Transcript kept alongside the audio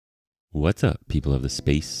What's up, people of the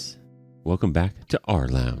space? Welcome back to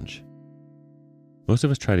rLounge. Most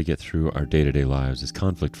of us try to get through our day-to-day lives as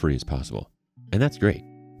conflict-free as possible. And that's great,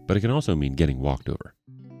 but it can also mean getting walked over.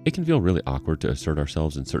 It can feel really awkward to assert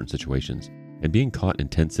ourselves in certain situations, and being caught in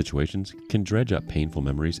tense situations can dredge up painful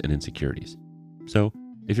memories and insecurities. So,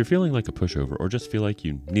 if you're feeling like a pushover or just feel like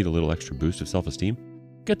you need a little extra boost of self-esteem,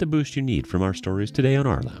 get the boost you need from our stories today on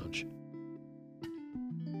rLounge.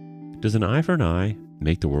 Does an eye for an eye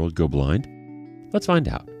make the world go blind? Let's find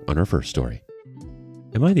out on our first story.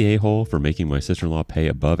 Am I the a-hole for making my sister-in-law pay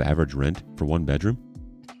above average rent for one bedroom?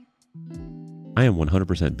 I am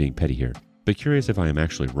 100% being petty here, but curious if I am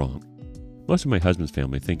actually wrong. Most of my husband's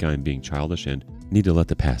family think I am being childish and need to let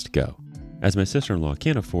the past go, as my sister-in-law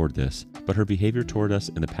can't afford this, but her behavior toward us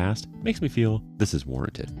in the past makes me feel this is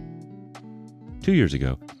warranted. 2 years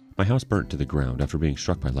ago, my house burnt to the ground after being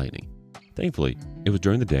struck by lightning. Thankfully, it was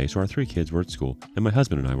during the day, so our 3 kids were at school and my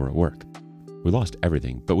husband and I were at work. We lost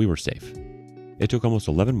everything, but we were safe. It took almost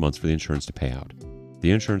 11 months for the insurance to pay out.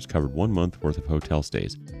 The insurance covered 1 month worth of hotel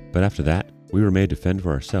stays, but after that, we were made to fend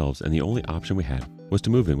for ourselves, and the only option we had was to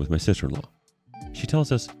move in with my sister-in-law. She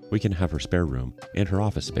tells us we can have her spare room and her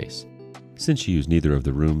office space. Since she used neither of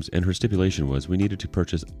the rooms and her stipulation was we needed to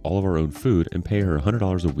purchase all of our own food and pay her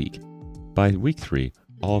 $100 a week. By week 3,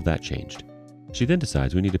 all of that changed. She then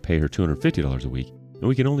decides we need to pay her $250 a week, and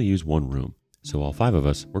we can only use 1 room. So all 5 of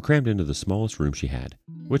us were crammed into the smallest room she had,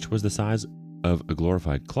 which was the size of a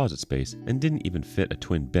glorified closet space and didn't even fit a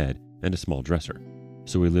twin bed and a small dresser.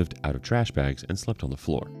 So we lived out of trash bags and slept on the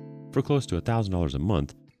floor for close to $1,000 a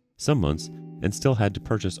month, some months, and still had to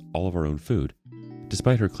purchase all of our own food,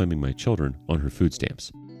 despite her claiming my children on her food stamps.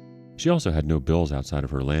 She also had no bills outside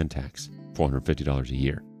of her land tax, $450 a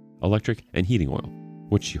year, electric and heating oil,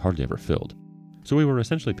 which she hardly ever filled. So we were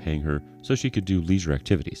essentially paying her so she could do leisure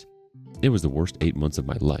activities. It was the worst 8 months of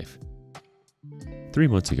my life. 3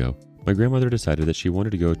 months ago, my grandmother decided that she wanted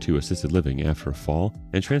to go to assisted living after a fall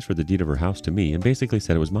and transferred the deed of her house to me and basically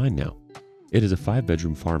said it was mine now. It is a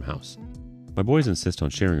 5-bedroom farmhouse. My boys insist on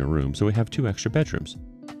sharing a room, so we have 2 extra bedrooms.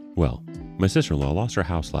 Well, my sister-in-law lost her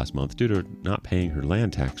house last month due to not paying her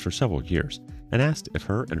land tax for several years and asked if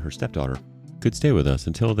her and her stepdaughter could stay with us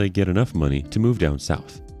until they get enough money to move down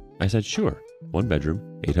south. I said sure, 1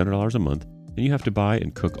 bedroom, $800 a month, and you have to buy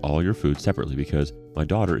and cook all your food separately because my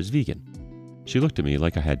daughter is vegan. She looked at me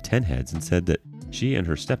like I had 10 heads and said that she and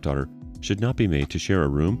her stepdaughter should not be made to share a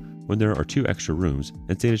room when there are 2 extra rooms,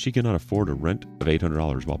 and stated she could not afford a rent of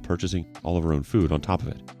 $800 while purchasing all of her own food on top of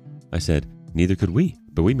it. I said, neither could we,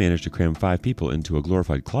 but we managed to cram 5 people into a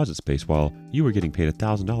glorified closet space while you were getting paid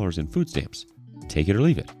 $1,000 in food stamps. Take it or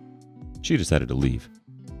leave it. She decided to leave.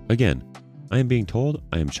 Again, I am being told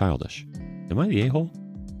I am childish. Am I the a-hole?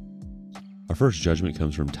 Our first judgment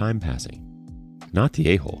comes from time passing. Not the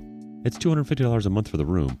a-hole. It's $250 a month for the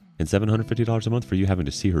room and $750 a month for you having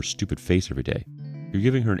to see her stupid face every day. You're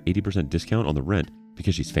giving her an 80% discount on the rent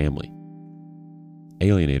because she's family.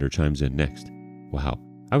 Alienator chimes in next. Wow,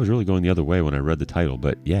 I was really going the other way when I read the title,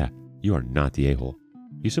 but yeah, you are not the a-hole.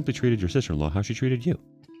 You simply treated your sister-in-law how she treated you.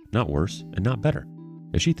 Not worse and not better.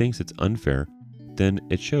 If she thinks it's unfair, then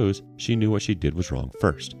it shows she knew what she did was wrong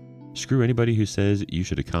first. Screw anybody who says you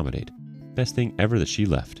should accommodate. Best thing ever that she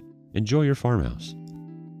left. Enjoy your farmhouse.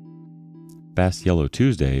 Fast Yellow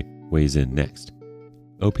Tuesday weighs in next.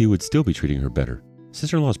 OP would still be treating her better.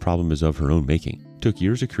 Sister-in-law's problem is of her own making. Took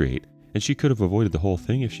years to create, and she could have avoided the whole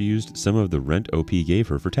thing if she used some of the rent OP gave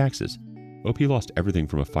her for taxes. OP lost everything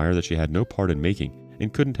from a fire that she had no part in making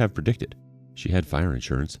and couldn't have predicted. She had fire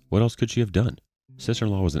insurance. What else could she have done?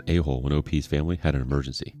 Sister-in-law was an a-hole when OP's family had an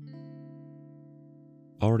emergency.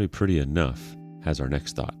 Already pretty enough has our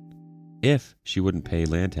next thought. If she wouldn't pay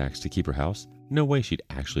land tax to keep her house, no way she'd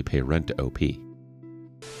actually pay rent to OP.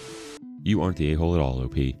 You aren't the a-hole at all,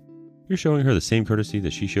 OP. You're showing her the same courtesy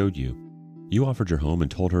that she showed you. You offered your home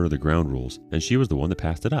and told her the ground rules, and she was the one that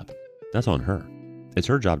passed it up. That's on her. It's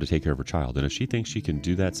her job to take care of her child, and if she thinks she can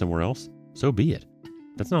do that somewhere else, so be it.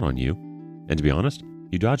 That's not on you. And to be honest,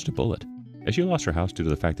 you dodged a bullet. If she lost her house due to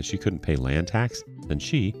the fact that she couldn't pay land tax, then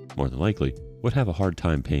she, more than likely, would have a hard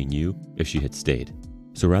time paying you if she had stayed.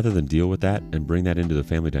 So rather than deal with that and bring that into the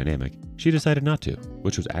family dynamic, she decided not to,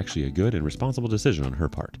 which was actually a good and responsible decision on her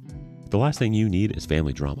part. The last thing you need is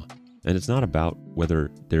family drama, and it's not about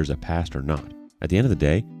whether there's a past or not. At the end of the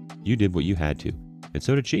day, you did what you had to, and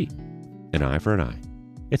so did she. An eye for an eye.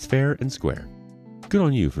 It's fair and square. Good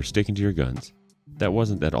on you for sticking to your guns. That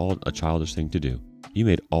wasn't at all a childish thing to do. You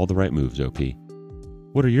made all the right moves, OP.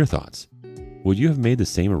 What are your thoughts? Would you have made the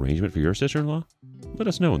same arrangement for your sister-in-law? Let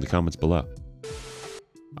us know in the comments below.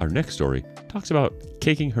 Our next story talks about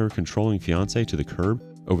kicking her controlling fiancé to the curb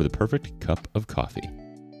over the perfect cup of coffee.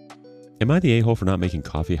 Am I the a-hole for not making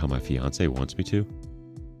coffee how my fiance wants me to?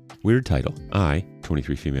 Weird title. I,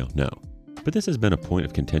 23 female, no. But this has been a point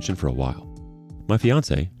of contention for a while. My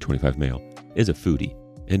fiance, 25 male, is a foodie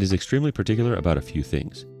and is extremely particular about a few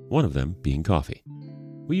things, one of them being coffee.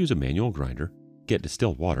 We use a manual grinder, get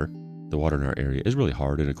distilled water. The water in our area is really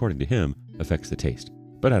hard and according to him, affects the taste,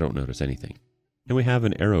 but I don't notice anything. And we have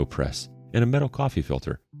an AeroPress and a metal coffee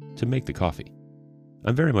filter to make the coffee.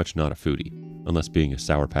 I'm very much not a foodie, unless being a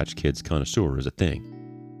Sour Patch Kids connoisseur is a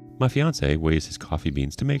thing. My fiance weighs his coffee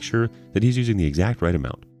beans to make sure that he's using the exact right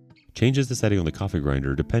amount, changes the setting on the coffee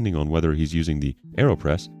grinder depending on whether he's using the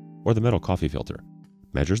AeroPress or the metal coffee filter,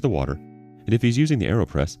 measures the water, and if he's using the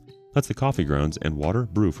AeroPress, lets the coffee grounds and water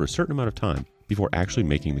brew for a certain amount of time before actually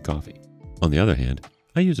making the coffee. On the other hand,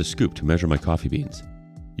 I use a scoop to measure my coffee beans,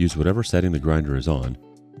 use whatever setting the grinder is on.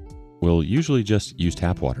 We'll usually just use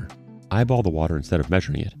tap water, eyeball the water instead of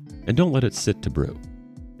measuring it, and don't let it sit to brew.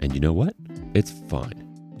 And you know what? It's fine.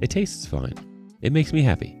 It tastes fine. It makes me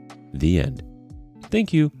happy. The end.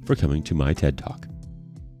 Thank you for coming to my TED Talk.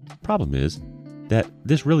 Problem is that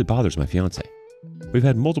this really bothers my fiance. We've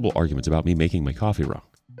had multiple arguments about me making my coffee wrong,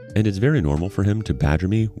 and it's very normal for him to badger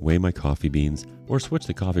me, weigh my coffee beans, or switch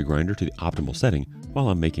the coffee grinder to the optimal setting while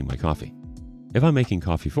I'm making my coffee. If I'm making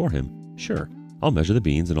coffee for him, sure, I'll measure the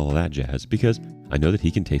beans and all of that jazz because I know that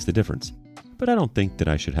he can taste the difference. But I don't think that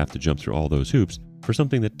I should have to jump through all those hoops for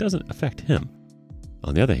something that doesn't affect him.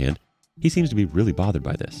 On the other hand, he seems to be really bothered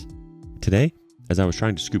by this. Today, as I was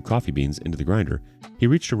trying to scoop coffee beans into the grinder, he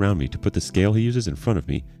reached around me to put the scale he uses in front of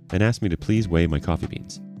me and asked me to please weigh my coffee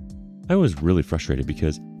beans. I was really frustrated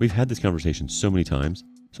because we've had this conversation so many times,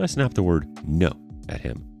 so I snapped the word no at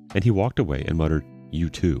him, and he walked away and muttered, "You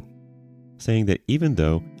too," saying that even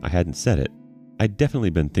though I hadn't said it, I'd definitely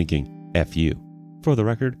been thinking, F you. For the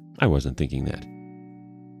record, I wasn't thinking that.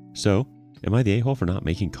 So, am I the a-hole for not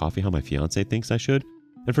making coffee how my fiance thinks I should,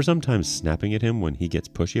 and for sometimes snapping at him when he gets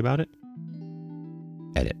pushy about it?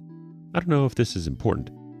 Edit. I don't know if this is important,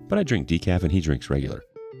 but I drink decaf and he drinks regular,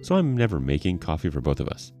 so I'm never making coffee for both of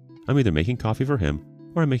us. I'm either making coffee for him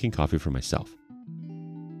or I'm making coffee for myself.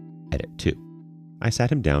 Edit 2. I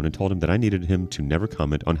sat him down and told him that I needed him to never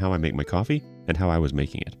comment on how I make my coffee and how I was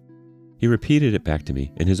making it. He repeated it back to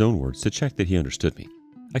me in his own words to check that he understood me.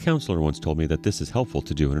 A counselor once told me that this is helpful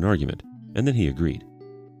to do in an argument, and then he agreed.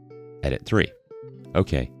 Edit 3.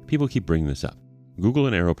 Okay, people keep bringing this up. Google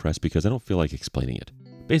an AeroPress because I don't feel like explaining it.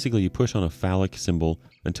 Basically, you push on a phallic symbol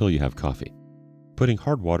until you have coffee. Putting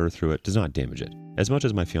hard water through it does not damage it. As much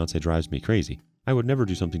as my fiance drives me crazy, I would never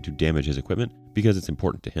do something to damage his equipment because it's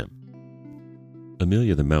important to him.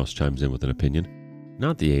 Amelia the Mouse chimes in with an opinion.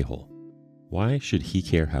 Not the a-hole. Why should he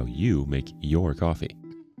care how you make your coffee?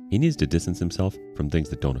 He needs to distance himself from things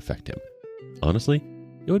that don't affect him. Honestly,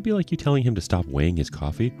 it would be like you telling him to stop weighing his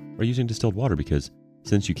coffee or using distilled water because,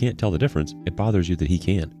 since you can't tell the difference, it bothers you that he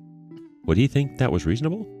can. Would he think that was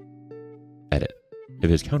reasonable? Edit. If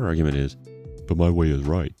his counterargument is, but my way is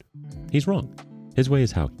right, he's wrong. His way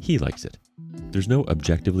is how he likes it. There's no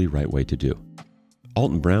objectively right way to do.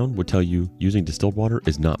 Alton Brown would tell you using distilled water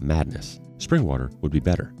is not madness. Spring water would be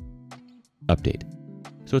better. Update.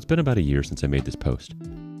 So it's been about a year since I made this post.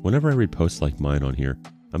 Whenever I read posts like mine on here,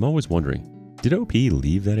 I'm always wondering, did OP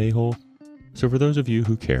leave that a-hole? So for those of you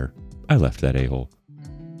who care, I left that a-hole.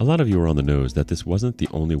 A lot of you are on the nose that this wasn't the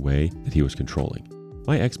only way that he was controlling.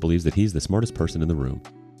 My ex believes that he's the smartest person in the room,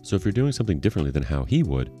 so if you're doing something differently than how he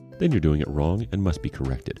would, then you're doing it wrong and must be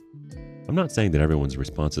corrected. I'm not saying that everyone's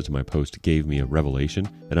responses to my post gave me a revelation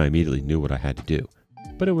and I immediately knew what I had to do,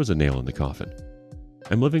 but it was a nail in the coffin.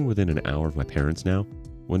 I'm living within an hour of my parents now,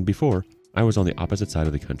 when before, I was on the opposite side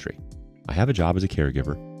of the country. I have a job as a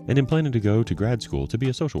caregiver and am planning to go to grad school to be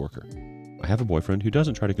a social worker. I have a boyfriend who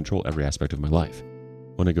doesn't try to control every aspect of my life.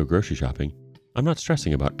 When I go grocery shopping, I'm not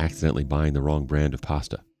stressing about accidentally buying the wrong brand of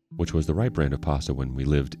pasta, which was the right brand of pasta when we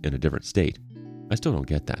lived in a different state. I still don't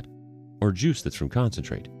get that. Or juice that's from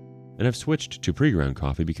concentrate. And I've switched to pre-ground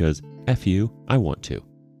coffee because, F you, I want to.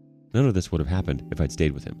 None of this would have happened if I'd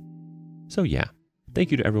stayed with him. So yeah,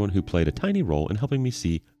 thank you to everyone who played a tiny role in helping me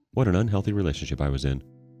see what an unhealthy relationship I was in.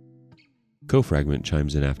 Co-Fragment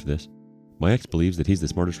chimes in after this. My ex believes that he's the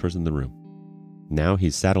smartest person in the room. Now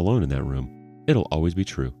he's sat alone in that room. It'll always be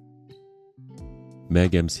true.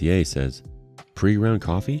 Meg MCA says, pre-ground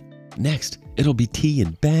coffee? Next, it'll be tea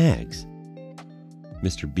in bags.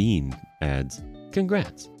 Mr. Bean adds,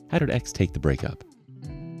 congrats, how did X take the breakup?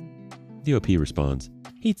 The OP responds,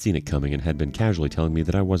 he'd seen it coming and had been casually telling me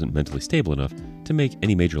that I wasn't mentally stable enough to make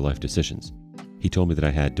any major life decisions. He told me that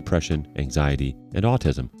I had depression, anxiety, and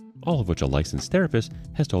autism, all of which a licensed therapist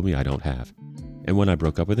has told me I don't have. And when I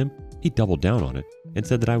broke up with him, he doubled down on it and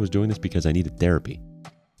said that I was doing this because I needed therapy.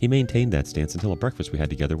 He maintained that stance until a breakfast we had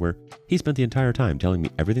together where he spent the entire time telling me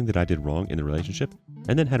everything that I did wrong in the relationship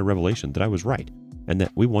and then had a revelation that I was right and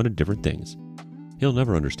that we wanted different things. He'll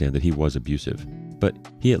never understand that he was abusive, but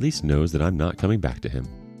he at least knows that I'm not coming back to him.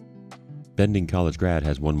 Bending College Grad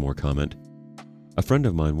has one more comment. A friend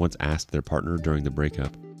of mine once asked their partner during the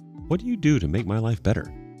breakup, "What do you do to make my life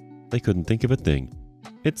better?" They couldn't think of a thing.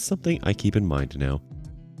 It's something I keep in mind now.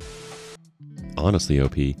 Honestly,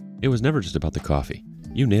 OP, it was never just about the coffee.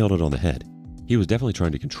 You nailed it on the head. He was definitely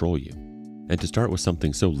trying to control you. And to start with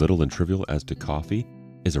something so little and trivial as to coffee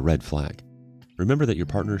is a red flag. Remember that your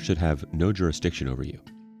partner should have no jurisdiction over you.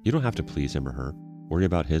 You don't have to please him or her, worry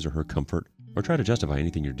about his or her comfort, or try to justify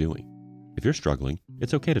anything you're doing. If you're struggling,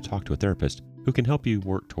 it's okay to talk to a therapist who can help you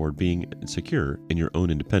work toward being secure in your own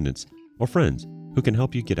independence, or friends who can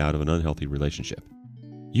help you get out of an unhealthy relationship.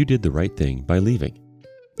 You did the right thing by leaving.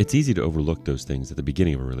 It's easy to overlook those things at the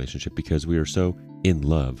beginning of a relationship because we are so in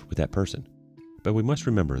love with that person. But we must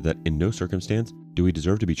remember that in no circumstance do we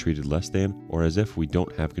deserve to be treated less than or as if we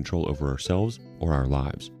don't have control over ourselves or our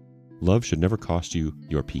lives. Love should never cost you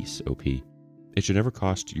your peace, OP. It should never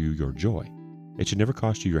cost you your joy. It should never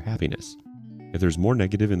cost you your happiness. If there's more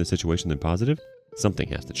negative in the situation than positive, something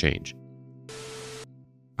has to change.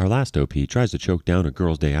 Our last OP tries to choke down a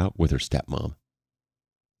girl's day out with her stepmom.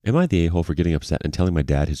 Am I the a-hole for getting upset and telling my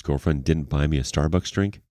dad his girlfriend didn't buy me a Starbucks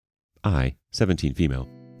drink? I, 17 female,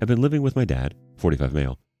 have been living with my dad, 45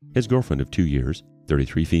 male, his girlfriend of 2 years,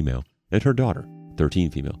 33 female, and her daughter, 13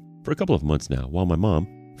 female, for a couple of months now, while my mom,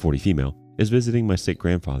 40 female, is visiting my sick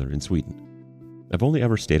grandfather in Sweden. I've only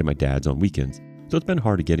ever stayed at my dad's on weekends, so it's been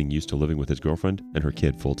hard getting used to living with his girlfriend and her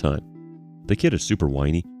kid full time. The kid is super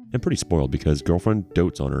whiny and pretty spoiled because girlfriend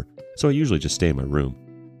dotes on her, so I usually just stay in my room.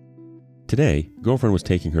 Today, girlfriend was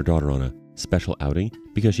taking her daughter on a special outing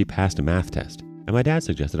because she passed a math test, and my dad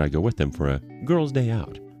suggested I go with them for a girls' day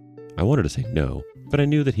out. I wanted to say no, but I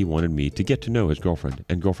knew that he wanted me to get to know his girlfriend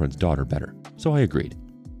and girlfriend's daughter better, so I agreed.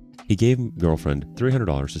 He gave girlfriend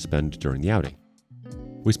 $300 to spend during the outing.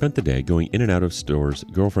 We spent the day going in and out of stores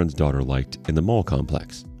girlfriend's daughter liked in the mall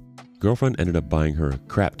complex. Girlfriend ended up buying her a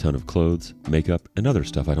crap ton of clothes, makeup, and other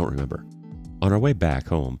stuff I don't remember. On our way back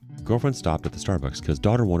home, girlfriend stopped at the Starbucks because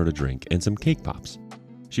daughter wanted a drink and some cake pops.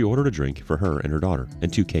 She ordered a drink for her and her daughter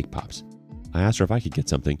and 2 cake pops. I asked her if I could get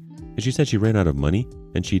something, and she said she ran out of money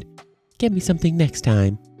and she'd get me something next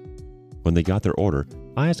time. When they got their order,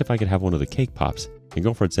 I asked if I could have one of the cake pops, and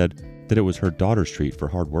girlfriend said that it was her daughter's treat for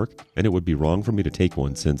hard work and it would be wrong for me to take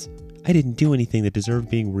one since I didn't do anything that deserved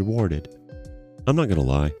being rewarded. I'm not gonna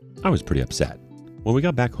lie, I was pretty upset. When we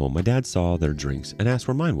got back home, my dad saw their drinks and asked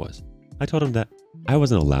where mine was. I told him that I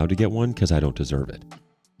wasn't allowed to get one because I don't deserve it.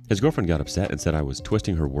 His girlfriend got upset and said I was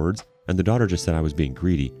twisting her words, and the daughter just said I was being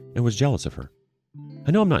greedy and was jealous of her.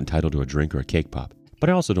 I know I'm not entitled to a drink or a cake pop, but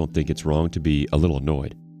I also don't think it's wrong to be a little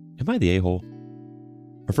annoyed. Am I the a-hole?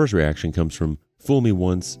 Her first reaction comes from, "Fool me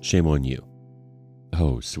once, shame on you."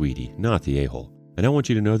 Oh, sweetie, not the a-hole. And I want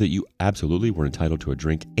you to know that you absolutely were entitled to a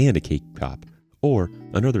drink and a cake pop, or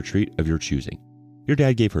another treat of your choosing. Your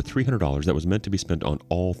dad gave her $300 that was meant to be spent on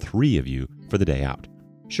all 3 of you for the day out.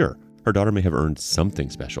 Sure, her daughter may have earned something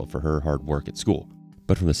special for her hard work at school,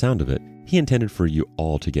 but from the sound of it, he intended for you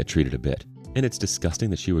all to get treated a bit. And it's disgusting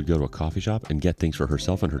that she would go to a coffee shop and get things for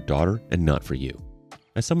herself and her daughter and not for you.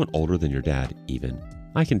 As someone older than your dad, even,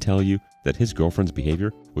 I can tell you that his girlfriend's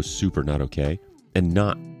behavior was super not okay and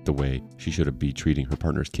not the way she should be treating her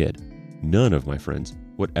partner's kid. None of my friends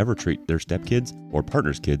would ever treat their stepkids or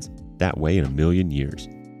partner's kids that way in a million years.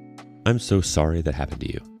 I'm so sorry that happened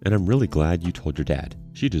to you, and I'm really glad you told your dad.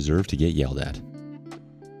 She deserved to get yelled at.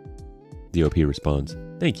 The OP responds,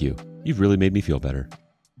 "Thank you. You've really made me feel better."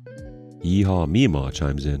 Yeehaw Meemaw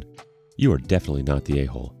chimes in, "You are definitely not the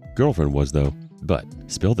a-hole. Girlfriend was though, but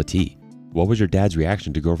spill the tea. What was your dad's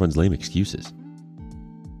reaction to girlfriend's lame excuses?"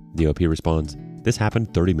 The OP responds, "This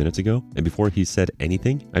happened 30 minutes ago, and before he said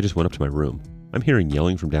anything, I just went up to my room. I'm hearing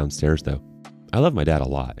yelling from downstairs though. I love my dad a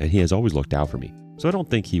lot, and he has always looked out for me, so I don't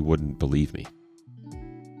think he wouldn't believe me."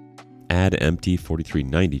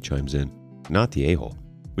 AdMT4390 chimes in, "Not the a-hole.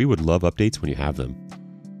 We would love updates when you have them."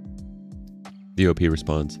 The OP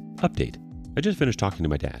responds, "Update. I just finished talking to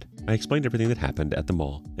my dad. I explained everything that happened at the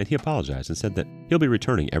mall, and he apologized and said that he'll be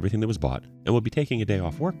returning everything that was bought and will be taking a day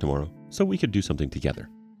off work tomorrow so we could do something together.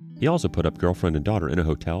 He also put up girlfriend and daughter in a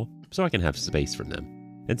hotel so I can have space for them,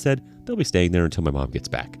 and said they'll be staying there until my mom gets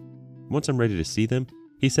back. Once I'm ready to see them,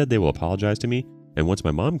 he said they will apologize to me, and once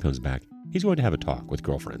my mom comes back, he's going to have a talk with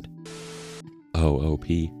girlfriend." Oh,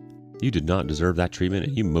 OP, you did not deserve that treatment,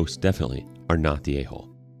 and you most definitely are not the a-hole.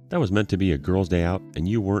 That was meant to be a girls' day out, and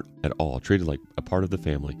you weren't at all treated like a part of the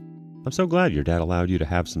family. I'm so glad your dad allowed you to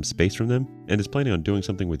have some space from them and is planning on doing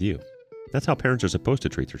something with you. That's how parents are supposed to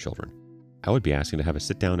treat their children. I would be asking to have a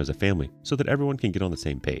sit down as a family so that everyone can get on the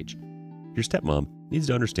same page. Your stepmom needs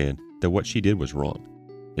to understand that what she did was wrong.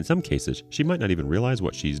 In some cases, she might not even realize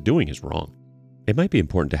what she's doing is wrong. It might be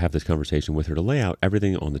important to have this conversation with her to lay out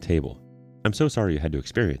everything on the table. I'm so sorry you had to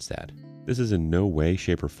experience that. This is in no way,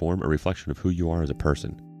 shape, or form a reflection of who you are as a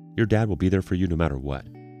person. Your dad will be there for you no matter what.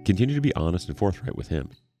 Continue to be honest and forthright with him.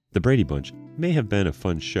 The Brady Bunch may have been a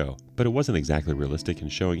fun show, but it wasn't exactly realistic in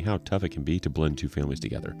showing how tough it can be to blend two families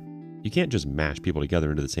together. You can't just mash people together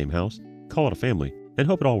into the same house, call it a family, and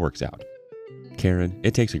hope it all works out. Karen,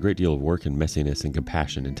 it takes a great deal of work and messiness and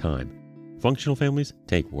compassion and time. Functional families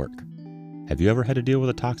take work. Have you ever had to deal with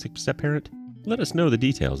a toxic step-parent? Let us know the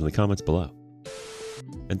details in the comments below.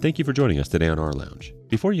 And thank you for joining us today on rLounge.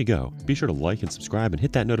 Before you go, be sure to like and subscribe and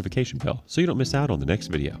hit that notification bell so you don't miss out on the next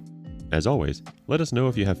video. As always, let us know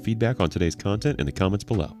if you have feedback on today's content in the comments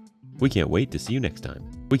below. We can't wait to see you next time.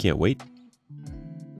 We can't wait